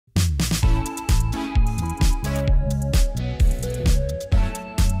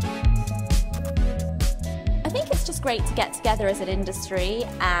great to get together as an industry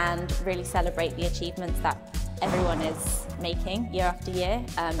and really celebrate the achievements that everyone is making year after year,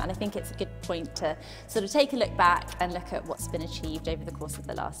 and I think it's a good point to sort of take a look back and look at what's been achieved over the course of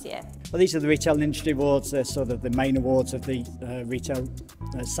the last year. Well, these are the Retail Industry Awards. They're sort of the main awards of the retail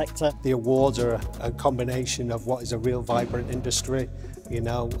sector. The awards are a combination of what is a real vibrant industry. You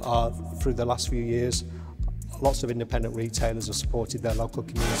know, through the last few years, lots of independent retailers have supported their local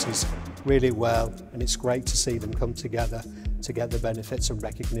communities really well, and it's great to see them come together to get the benefits and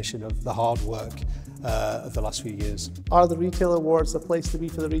recognition of the hard work of the last few years. Are the Retail Awards the place to be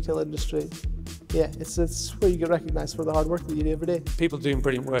for the retail industry? Yeah, it's where you get recognised for the hard work that you do every day. People are doing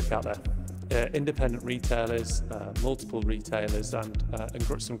brilliant work out there. Independent retailers, multiple retailers and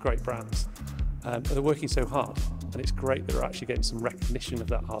some great brands. They're working so hard, and it's great that we're actually getting some recognition of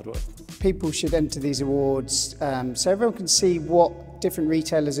that hard work. People should enter these awards so everyone can see what different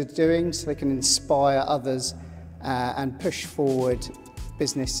retailers are doing, so they can inspire others and push forward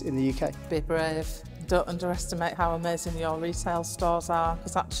business in the UK. Be brave. Don't underestimate how amazing your retail stores are,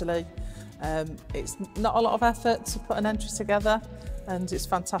 because actually it's not a lot of effort to put an entry together, and it's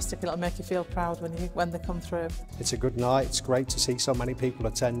fantastic. It'll make you feel proud when they come through. It's a good night. It's great to see so many people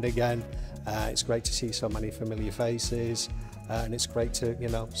attend again. It's great to see so many familiar faces, and it's great to, you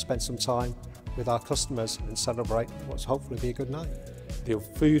know, spend some time with our customers and celebrate what's hopefully be a good night. The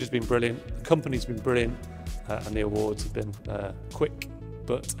food has been brilliant, the company's been brilliant, and the awards have been quick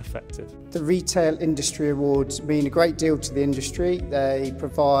but effective. The Retail Industry Awards mean a great deal to the industry. They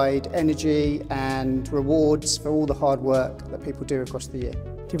provide energy and rewards for all the hard work that people do across the year.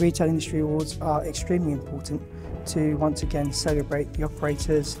 The Retail Industry Awards are extremely important to once again celebrate the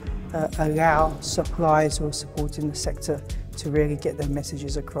operators, allow suppliers who are supporting the sector to really get their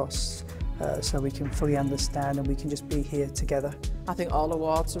messages across, so we can fully understand and we can just be here together. I think all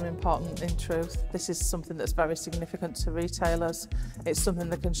awards are important in truth. This is something that's very significant to retailers. It's something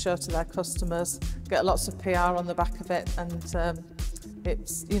they can show to their customers, get lots of PR on the back of it, and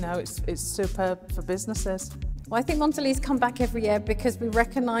it's superb for businesses. Well, I think Mondelez come back every year because we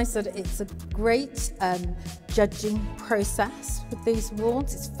recognise that it's a great judging process with these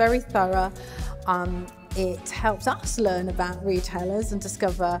awards. It's very thorough. It helps us learn about retailers and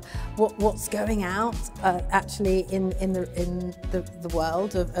discover what's going out actually in the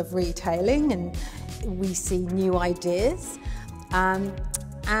world of retailing, and we see new ideas,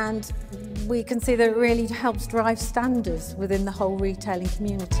 and we can see that it really helps drive standards within the whole retailing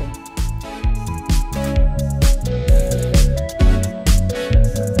community.